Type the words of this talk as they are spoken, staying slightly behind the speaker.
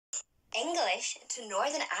English to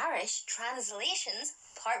Northern Irish translations,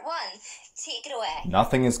 Part 1. Take it away.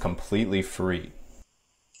 Nothing is completely free.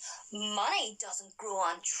 Money doesn't grow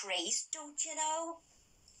on trees, don't you know?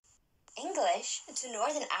 English to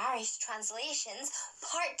Northern Irish translations,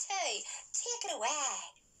 Part 2. Take it away.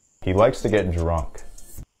 He likes to get drunk.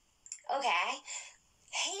 Okay.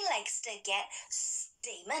 He likes to get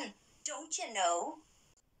steaming, don't you know?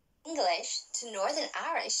 English to Northern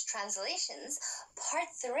Irish translations, Part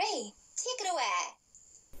 3. Take it away.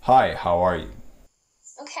 Hi, how are you?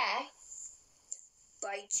 Okay.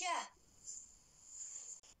 Bite ya.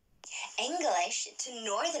 English to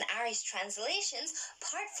Northern Irish translations,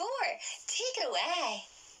 Part 4. Take it away.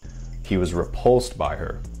 He was repulsed by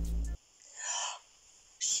her.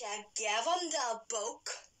 She gave him the book.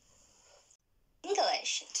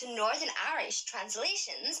 English to Northern Irish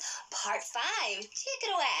translations, Part 5. Take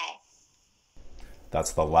it away.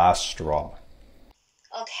 That's the last straw.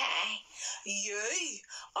 Okay. You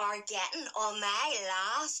are getting on my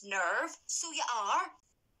last nerve, so you are.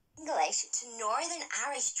 English to Northern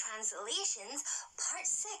Irish translations, Part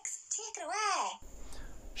 6. Take it away.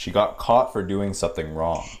 She got caught for doing something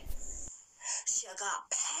wrong. She got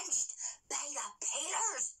pinched by the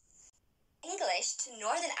Peters. English to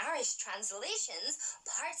Northern Irish translations,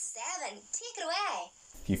 Part 7. Take it away.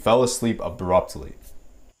 He fell asleep abruptly.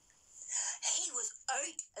 He was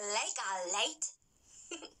out like a light.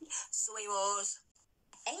 So he was.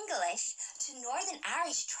 English to Northern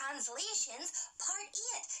Irish translations, Part 8.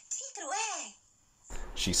 Take it away.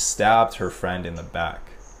 She stabbed her friend in the back.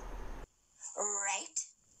 Right.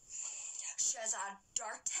 She's a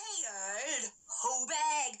dirty old hoe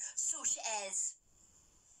bag, so she is.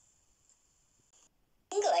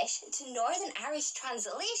 English to Northern Irish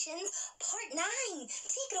translations, Part 9.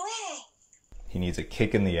 Take it away. He needs a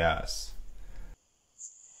kick in the ass.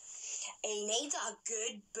 He needs a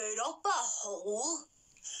good boot up a hole.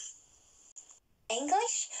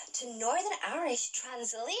 English to Northern Irish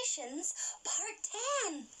translations, Part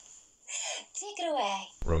 10. Take it away.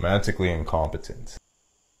 Romantically incompetent.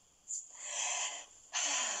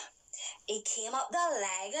 He came up the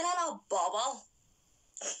leg in a bubble.